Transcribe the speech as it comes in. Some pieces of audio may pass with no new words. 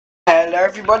Hello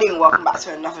everybody and welcome back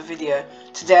to another video.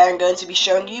 Today I'm going to be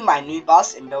showing you my new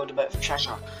bus in Build a Boat for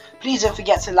Treasure. Please don't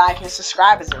forget to like and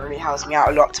subscribe as it really helps me out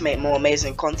a lot to make more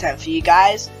amazing content for you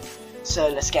guys. So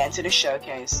let's get into the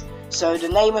showcase. So the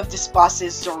name of this bus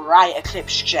is the Right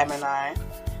Eclipse Gemini.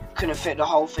 Couldn't fit the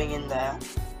whole thing in there.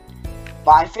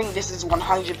 But I think this is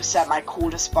 100% my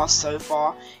coolest bus so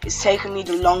far. It's taken me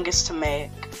the longest to make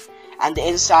and the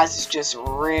inside is just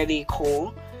really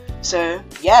cool. So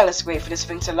yeah, let's wait for this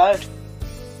thing to load.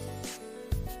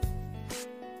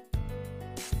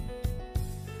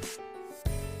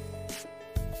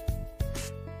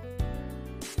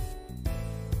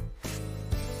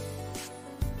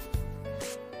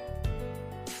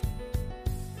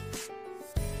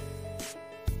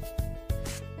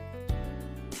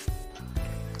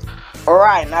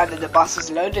 Alright, now that the bus is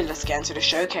loaded, let's get into the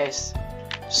showcase.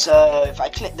 So if I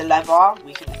click the lever,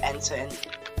 we can enter in.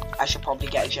 I should probably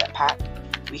get a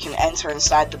jetpack. We can enter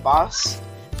inside the bus,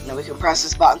 and then we can press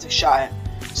this button to shut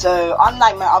it. So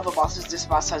unlike my other buses, this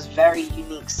bus has very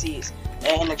unique seats.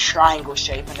 They're in a triangle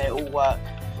shape and they all work.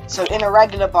 So in a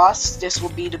regular bus, this will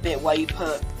be the bit where you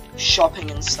put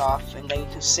shopping and stuff, and then you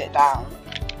can sit down.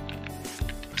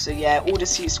 So yeah, all the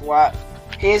seats work.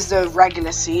 Here's the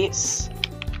regular seats.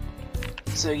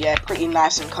 So yeah, pretty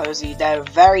nice and cozy. They're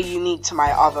very unique to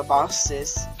my other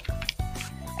buses.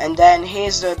 And then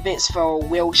here's the bits for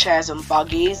wheelchairs and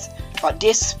buggies, but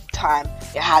this time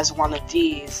it has one of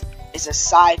these. It's a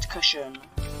side cushion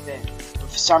bit.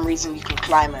 For some reason you can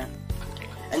climb it.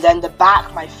 And then the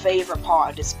back, my favorite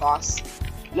part of this bus.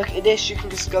 Look at this, you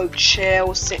can just go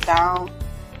chill, sit down.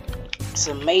 It's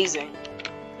amazing.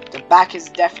 The back is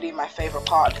definitely my favorite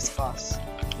part of this bus.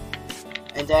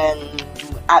 And then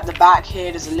at the back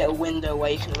here, there's a little window where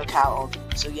you can look out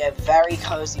of. So yeah, very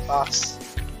cozy bus.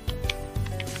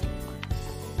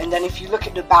 And then if you look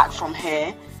at the back from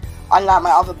here, unlike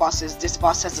my other buses, this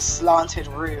bus has a slanted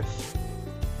roof.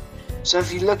 So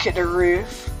if you look at the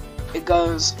roof, it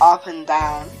goes up and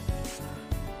down.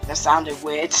 That sounded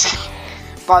weird.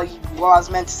 But what I was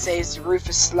meant to say is the roof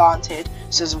is slanted,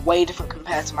 so it's way different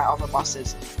compared to my other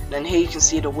buses. And then here you can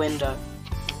see the window.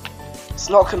 It's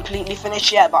not completely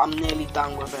finished yet, but I'm nearly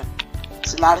done with it.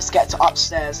 So now let's get to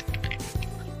upstairs.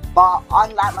 But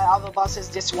unlike my other buses,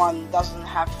 this one doesn't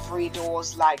have 3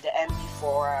 doors like the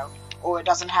MV4, or it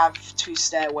doesn't have 2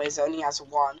 stairways, it only has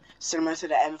 1, similar to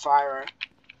the M5.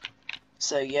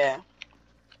 So yeah.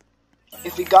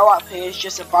 If we go up here, it's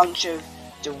just a bunch of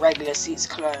the regular seats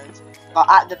cloned. But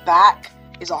at the back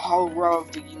is a whole row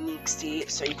of the unique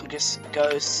seats, so you can just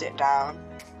go sit down.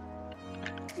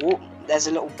 Ooh, there's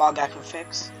a little bug I can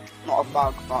fix. Not a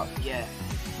bug, but yeah.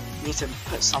 Need to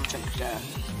put something there.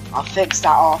 I'll fix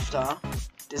that after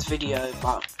this video,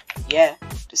 but yeah,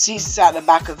 the seats at the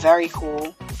back are very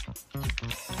cool.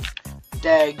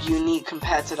 They're unique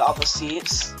compared to the other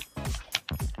seats.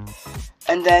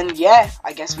 And then yeah,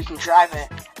 I guess we can drive it.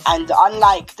 And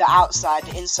unlike the outside,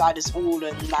 the inside is all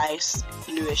a nice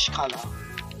bluish color.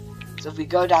 So if we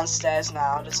go downstairs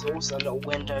now, there's also a little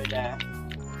window there.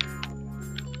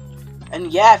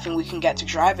 And yeah, I think we can get to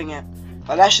driving it.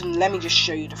 But let me just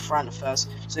show you the front first.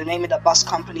 So the name of the bus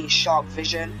company is Shark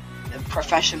Vision, the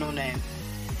professional name.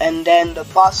 And then the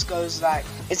bus goes like,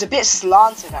 it's a bit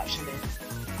slanted actually.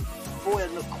 I thought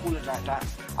it looked cooler like that.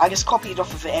 I just copied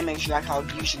off of the image like I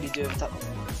would usually do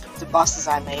with the buses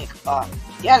I make. But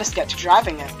yeah, let's get to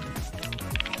driving it.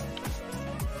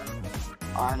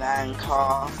 On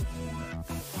anchor.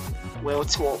 We'll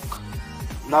talk.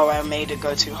 No, I made it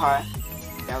go too high.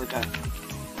 There we go.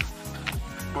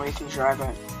 Or you can drive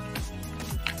it.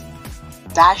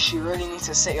 Dash, you really need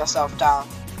to sit yourself down.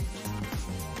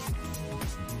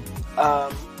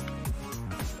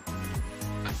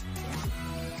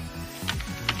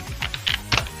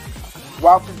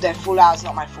 Well, if they're full out, it's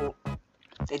not my fault.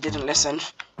 They didn't listen.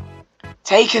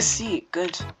 Take a seat,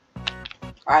 good.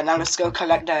 Alright, now let's go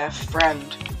collect their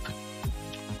friend.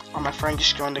 Oh, my friend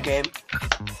just joined the game.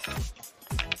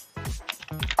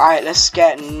 Alright, let's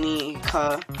get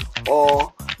Nika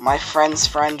or my friend's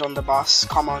friend on the bus.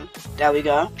 Come on, there we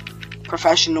go.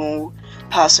 Professional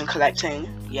person collecting,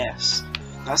 yes.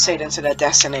 Now take them to their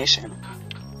destination.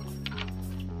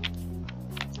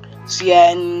 So yeah,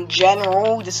 in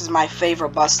general, this is my favorite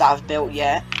bus that I've built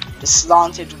yet. The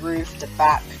slanted roof, the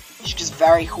back, it's just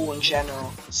very cool in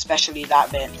general, especially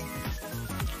that bit.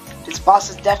 This bus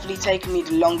has definitely taken me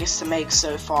the longest to make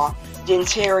so far. The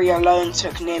interior alone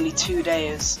took nearly 2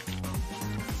 days.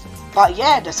 But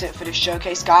yeah, that's it for this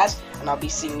showcase, guys, and I'll be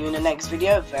seeing you in the next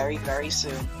video very, very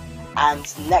soon.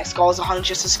 And next goal is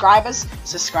 100 subscribers.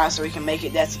 Subscribe so we can make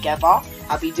it there together.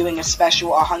 I'll be doing a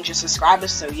special 100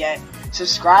 subscribers, so yeah,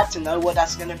 subscribe to know what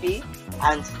that's gonna be.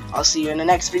 And I'll see you in the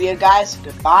next video, guys.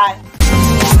 Goodbye.